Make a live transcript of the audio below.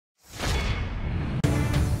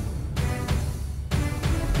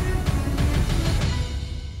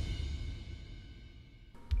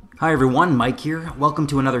Hi everyone, Mike here. Welcome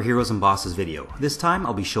to another Heroes and Bosses video. This time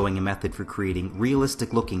I'll be showing a method for creating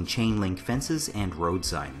realistic looking chain link fences and road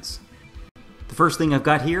signs. The first thing I've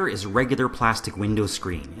got here is a regular plastic window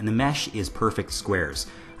screen, and the mesh is perfect squares.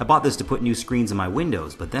 I bought this to put new screens in my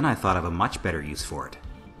windows, but then I thought of a much better use for it.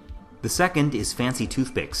 The second is fancy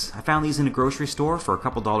toothpicks. I found these in a grocery store for a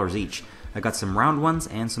couple dollars each. I got some round ones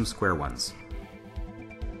and some square ones.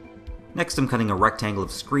 Next, I'm cutting a rectangle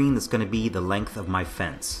of screen that's going to be the length of my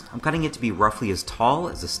fence. I'm cutting it to be roughly as tall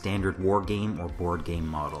as a standard war game or board game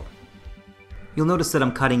model. You'll notice that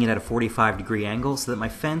I'm cutting it at a 45-degree angle so that my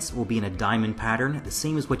fence will be in a diamond pattern, the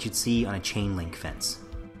same as what you'd see on a chain link fence.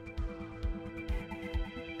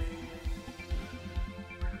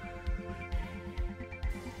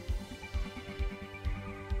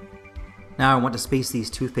 Now I want to space these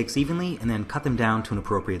toothpicks evenly and then cut them down to an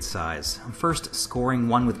appropriate size. I'm first scoring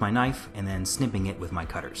one with my knife and then snipping it with my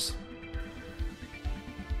cutters.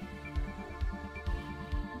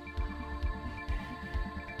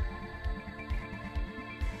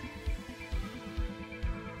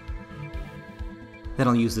 Then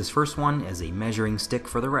I'll use this first one as a measuring stick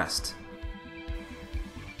for the rest.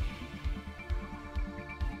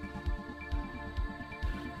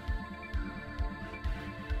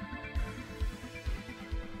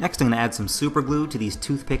 Next, I'm going to add some super glue to these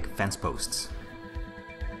toothpick fence posts.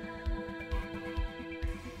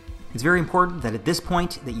 It's very important that at this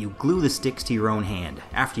point that you glue the sticks to your own hand.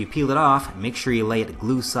 After you peel it off, make sure you lay it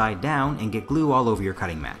glue side down and get glue all over your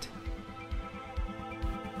cutting mat.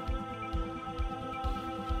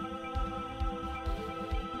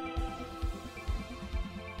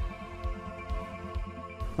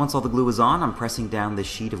 Once all the glue is on, I'm pressing down this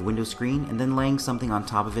sheet of window screen and then laying something on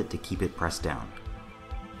top of it to keep it pressed down.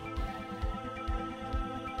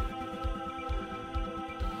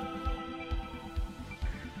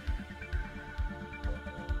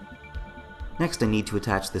 Next, I need to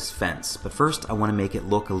attach this fence, but first I want to make it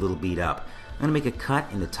look a little beat up. I'm going to make a cut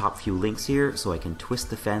in the top few links here so I can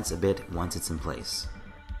twist the fence a bit once it's in place.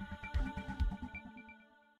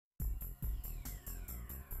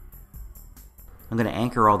 I'm going to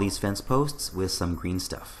anchor all these fence posts with some green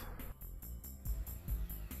stuff.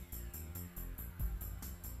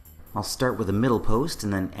 I'll start with a middle post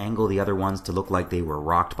and then angle the other ones to look like they were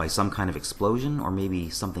rocked by some kind of explosion or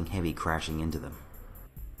maybe something heavy crashing into them.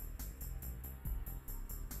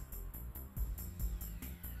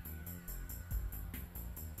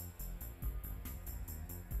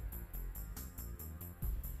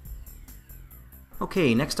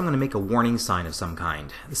 Okay, next I'm going to make a warning sign of some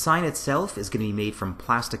kind. The sign itself is going to be made from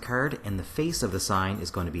plastic card and the face of the sign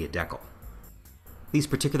is going to be a decal. These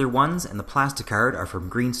particular ones and the plastic card are from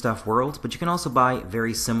Green Stuff World, but you can also buy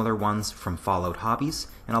very similar ones from Fallout Hobbies,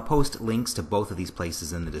 and I'll post links to both of these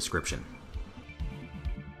places in the description.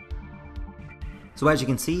 So as you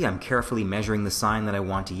can see, I'm carefully measuring the sign that I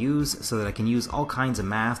want to use so that I can use all kinds of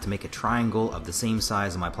math to make a triangle of the same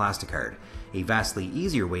size as my plastic card. A vastly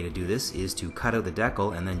easier way to do this is to cut out the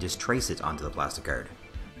decal and then just trace it onto the plastic card.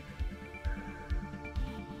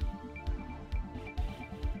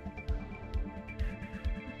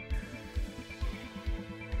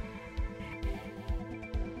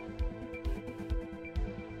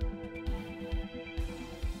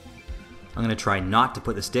 I'm going to try not to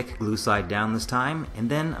put the stick glue side down this time, and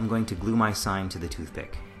then I'm going to glue my sign to the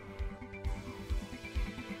toothpick.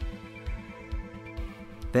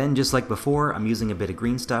 Then, just like before, I'm using a bit of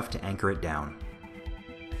green stuff to anchor it down.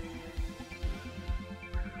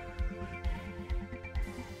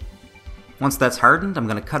 Once that's hardened, I'm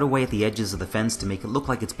going to cut away at the edges of the fence to make it look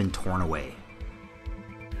like it's been torn away.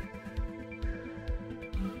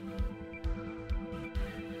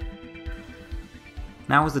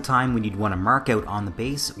 Now is the time when you'd want to mark out on the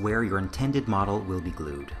base where your intended model will be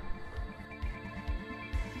glued.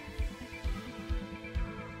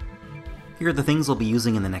 Here are the things I'll be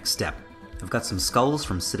using in the next step. I've got some skulls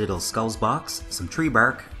from Citadel Skulls box, some tree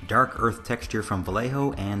bark, dark earth texture from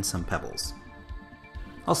Vallejo, and some pebbles.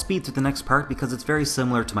 I'll speed through the next part because it's very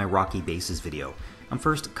similar to my Rocky Bases video. I'm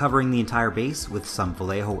first covering the entire base with some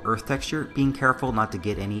Vallejo earth texture, being careful not to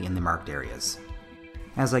get any in the marked areas.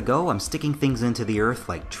 As I go, I'm sticking things into the earth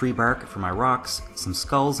like tree bark for my rocks, some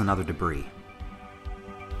skulls, and other debris.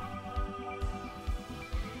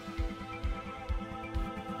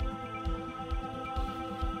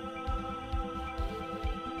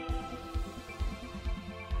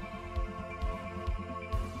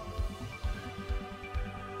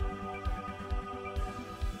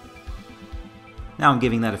 Now I'm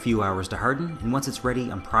giving that a few hours to harden, and once it's ready,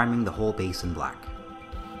 I'm priming the whole base in black.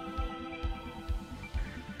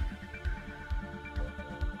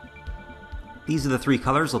 These are the three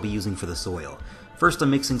colors I'll be using for the soil. First,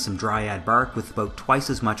 I'm mixing some Dryad bark with about twice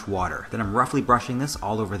as much water, then I'm roughly brushing this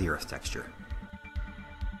all over the earth texture.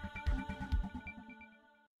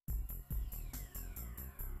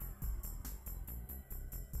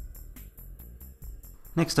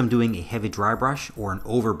 Next, I'm doing a heavy dry brush or an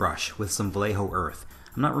overbrush with some Vallejo earth.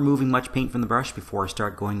 I'm not removing much paint from the brush before I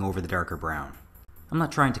start going over the darker brown. I'm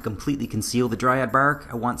not trying to completely conceal the Dryad bark,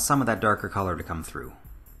 I want some of that darker color to come through.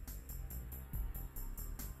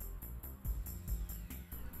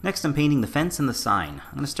 Next, I'm painting the fence and the sign.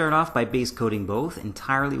 I'm going to start off by base coating both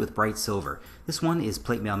entirely with bright silver. This one is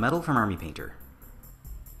plate mail metal from Army Painter.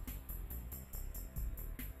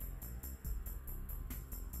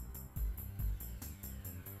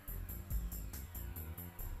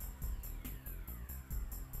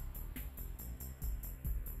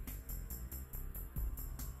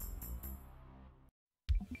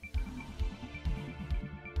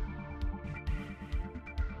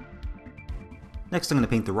 Next, I'm going to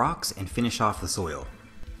paint the rocks and finish off the soil.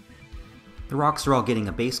 The rocks are all getting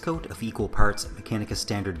a base coat of equal parts Mechanicus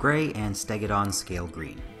Standard Grey and Stegodon Scaled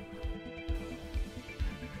Green.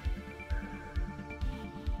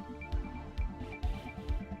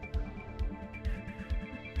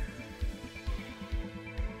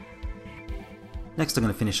 Next, I'm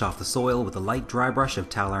going to finish off the soil with a light dry brush of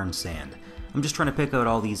Tallarn sand. I'm just trying to pick out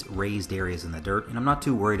all these raised areas in the dirt, and I'm not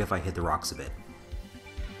too worried if I hit the rocks a bit.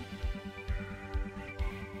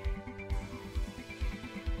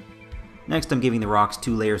 Next, I'm giving the rocks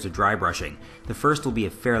 2 layers of dry brushing. The first will be a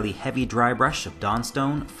fairly heavy dry brush of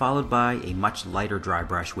Dawnstone, followed by a much lighter dry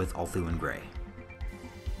brush with Ulthuan Grey.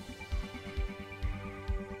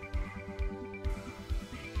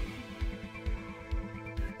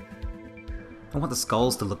 I want the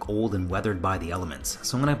skulls to look old and weathered by the elements,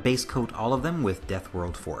 so I'm going to base coat all of them with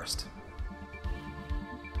Deathworld Forest.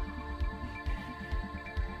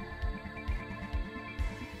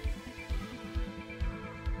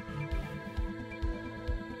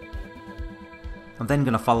 I'm then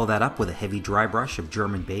going to follow that up with a heavy dry brush of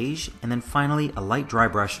German Beige, and then finally a light dry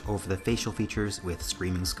brush over the facial features with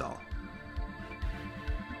Screaming Skull.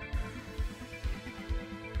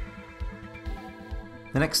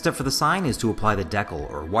 The next step for the sign is to apply the decal,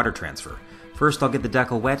 or water transfer. First I'll get the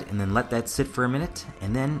decal wet and then let that sit for a minute,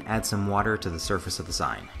 and then add some water to the surface of the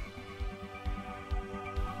sign.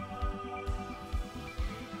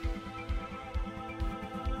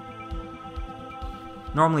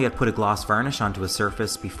 Normally I'd put a gloss varnish onto a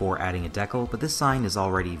surface before adding a decal, but this sign is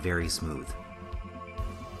already very smooth.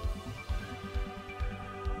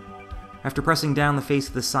 After pressing down the face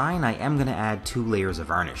of the sign, I am going to add 2 layers of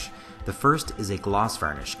varnish. The first is a gloss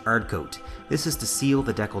varnish, Ardcoat. This is to seal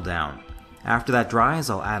the decal down. After that dries,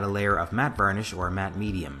 I'll add a layer of matte varnish or matte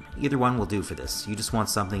medium. Either one will do for this, you just want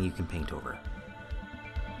something you can paint over.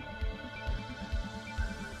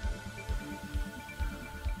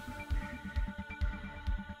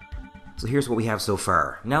 So here's what we have so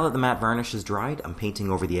far. Now that the matte varnish is dried, I'm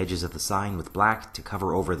painting over the edges of the sign with black to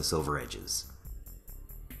cover over the silver edges.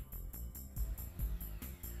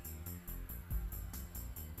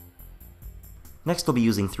 Next I'll be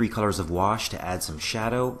using 3 colors of wash to add some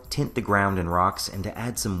shadow, tint the ground and rocks, and to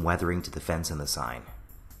add some weathering to the fence and the sign.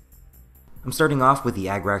 I'm starting off with the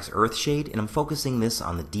Agrax Earthshade, and I'm focusing this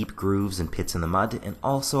on the deep grooves and pits in the mud, and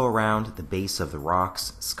also around the base of the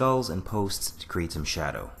rocks, skulls, and posts to create some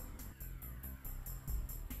shadow.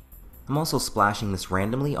 I'm also splashing this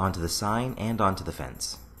randomly onto the sign and onto the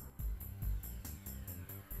fence.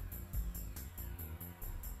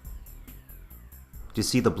 To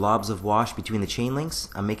see the blobs of wash between the chain links,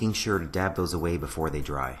 I'm making sure to dab those away before they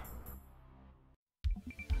dry.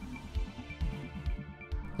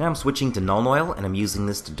 Now I'm switching to Nuln Oil, and I'm using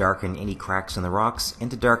this to darken any cracks in the rocks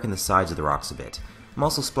and to darken the sides of the rocks a bit. I'm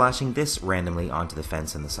also splashing this randomly onto the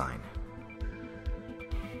fence and the sign.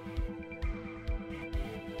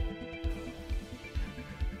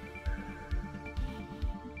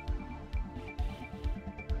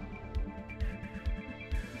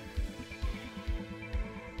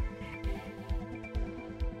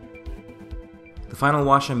 The final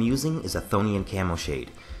wash I'm using is Athonian Camoshade.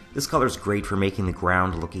 This color is great for making the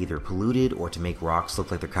ground look either polluted or to make rocks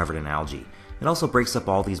look like they're covered in algae. It also breaks up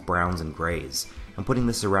all these browns and grays. I'm putting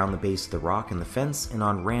this around the base of the rock and the fence and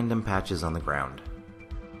on random patches on the ground.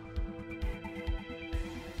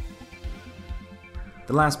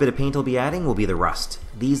 The last bit of paint I'll be adding will be the rust.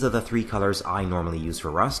 These are the 3 colors I normally use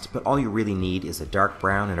for rust, but all you really need is a dark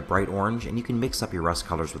brown and a bright orange, and you can mix up your rust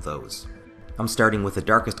colors with those. I'm starting with the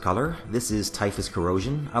darkest color. This is Typhus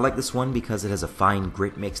Corrosion. I like this one because it has a fine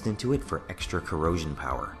grit mixed into it for extra corrosion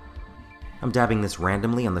power. I'm dabbing this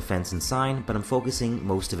randomly on the fence and sign, but I'm focusing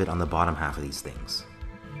most of it on the bottom half of these things.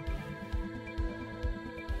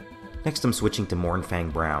 Next I'm switching to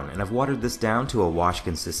Mournfang Brown, and I've watered this down to a wash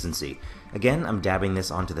consistency. Again, I'm dabbing this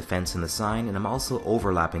onto the fence and the sign, and I'm also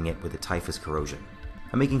overlapping it with the Typhus Corrosion.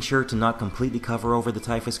 I'm making sure to not completely cover over the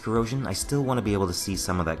Typhus Corrosion. I still want to be able to see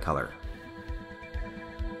some of that color.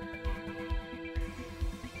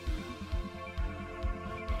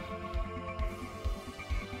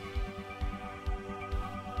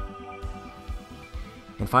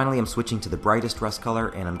 And finally I'm switching to the brightest rust color,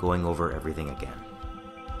 and I'm going over everything again.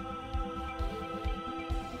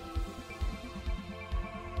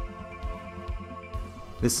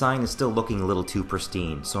 This sign is still looking a little too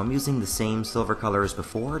pristine, so I'm using the same silver color as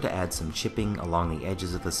before to add some chipping along the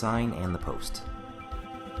edges of the sign and the post.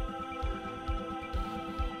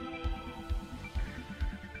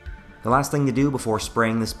 The last thing to do before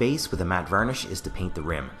spraying this base with a matte varnish is to paint the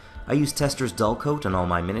rim. I use Tester's Dull Coat on all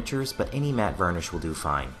my miniatures, but any matte varnish will do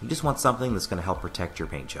fine. You just want something that's going to help protect your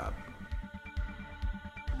paint job.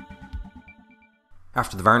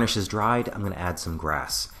 After the varnish is dried, I'm going to add some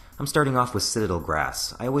grass. I'm starting off with Citadel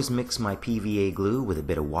grass. I always mix my PVA glue with a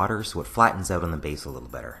bit of water so it flattens out on the base a little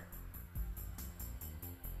better.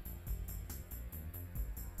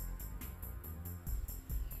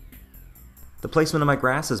 The placement of my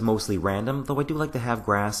grass is mostly random, though I do like to have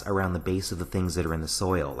grass around the base of the things that are in the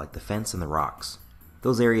soil, like the fence and the rocks.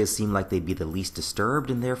 Those areas seem like they'd be the least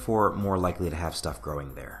disturbed and therefore more likely to have stuff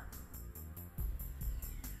growing there.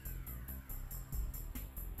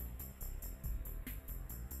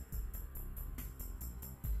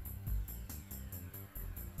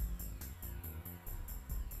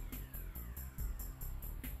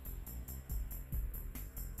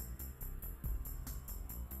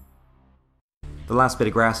 The last bit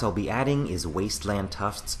of grass I'll be adding is Wasteland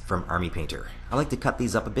Tufts from Army Painter. I like to cut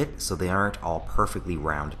these up a bit so they aren't all perfectly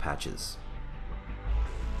round patches.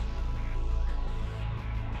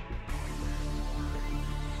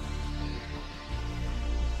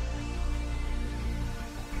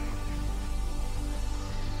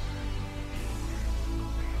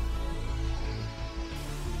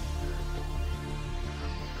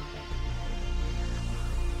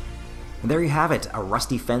 And there you have it, a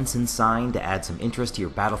rusty fence and sign to add some interest to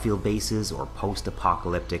your battlefield bases or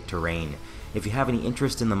post-apocalyptic terrain. If you have any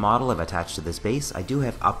interest in the model I've attached to this base, I do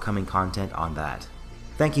have upcoming content on that.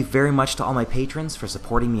 Thank you very much to all my patrons for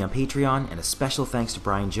supporting me on Patreon, and a special thanks to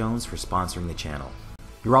Brian Jones for sponsoring the channel.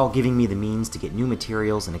 You're all giving me the means to get new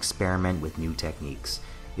materials and experiment with new techniques.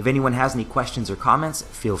 If anyone has any questions or comments,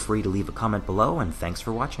 feel free to leave a comment below, and thanks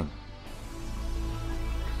for watching.